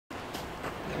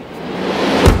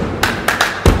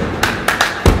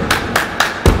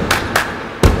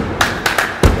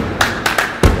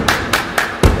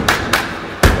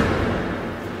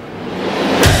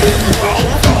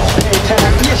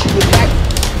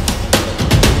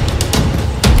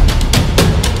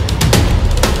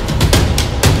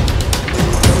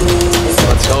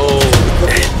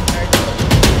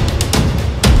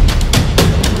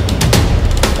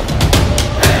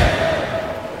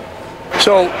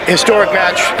So, historic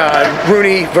match,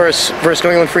 Rooney versus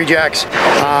New England Free Jacks.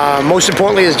 Most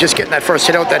importantly is just getting that first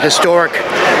hit out, that historic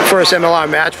first MLR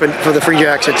match for the Free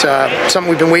Jacks. It's something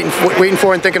we've been waiting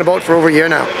for and thinking about for over a year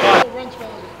now.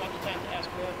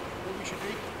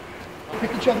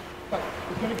 Pick each other up.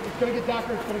 It's going to get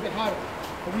darker, it's going to get hotter.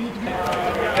 But we need to be...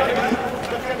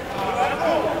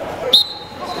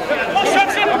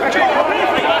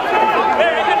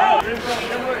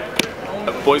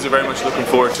 Boys are very much looking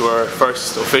forward to our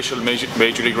first official Major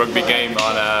League Rugby game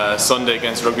on Sunday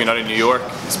against Rugby United New York.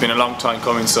 It's been a long time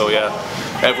coming, so yeah,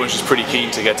 everyone's just pretty keen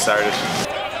to get started.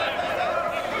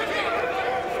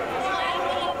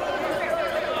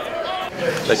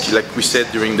 Like we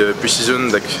said during the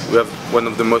preseason, like we have one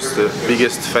of the most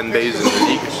biggest fan base in the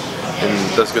league,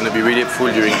 and that's going to be really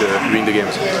helpful during the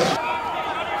games.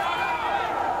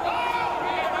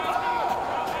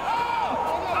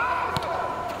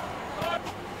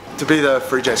 To be the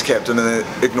Free Jacks captain in the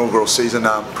inaugural season,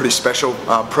 pretty special,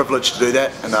 privileged to do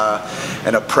that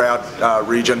in a proud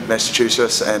region,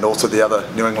 Massachusetts, and also the other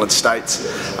New England states.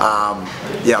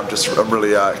 Yeah, I'm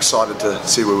really excited to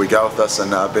see where we go with this,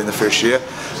 and being the first year,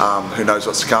 who knows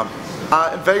what's to come.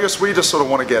 In Vegas, we just sort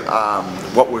of want to get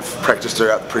what we've practiced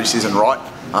throughout the preseason right.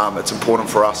 It's important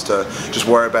for us to just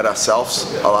worry about ourselves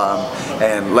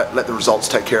and let the results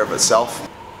take care of itself.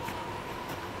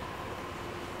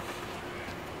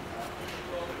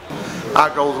 Our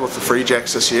goal with the Free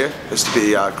Jacks this year is to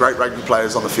be great rugby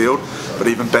players on the field, but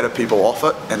even better people off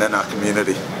it and in our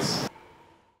community.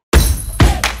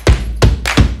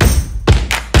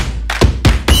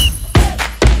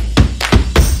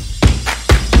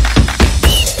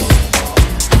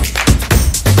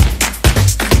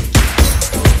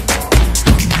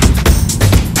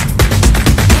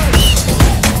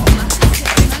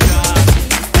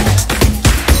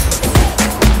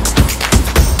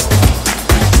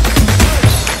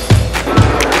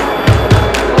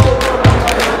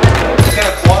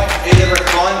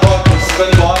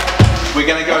 We're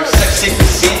going to go 60%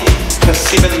 for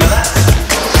 7 minutes.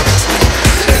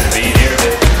 Being here,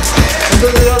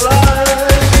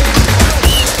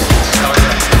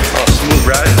 oh, smooth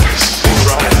ride. Smooth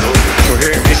ride. We're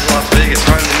here in Las Vegas.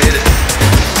 Finally made it.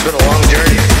 It's been a long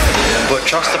journey, but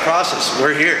trust the process.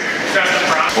 We're here. Trust the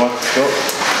process. Let's go.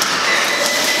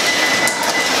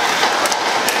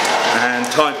 And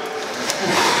time.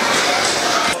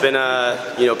 It's been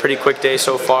a pretty quick day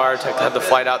so far. Had the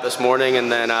flight out this morning,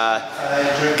 and then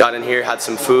got in here, had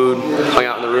some food, hung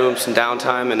out in the room, some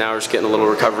downtime, and now we're just getting a little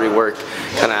recovery work,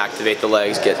 kind of activate the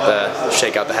legs,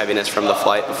 shake out the heaviness from the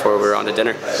flight before we're on to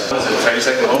dinner.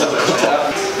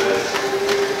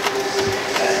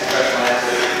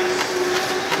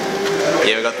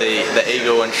 Yeah, we've got the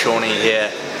Eagle and Shawnee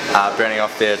here burning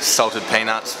off their salted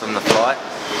peanuts from the flight.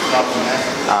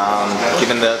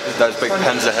 Given those big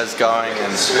pins of his going,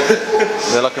 and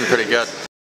they're looking pretty good.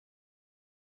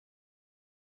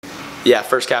 Yeah,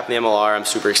 first cap in the MLR, I'm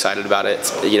super excited about it.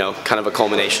 It's kind of a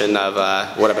culmination of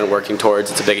what I've been working towards.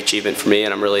 It's a big achievement for me,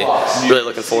 and I'm really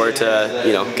looking forward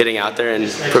to getting out there and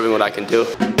proving what I can do.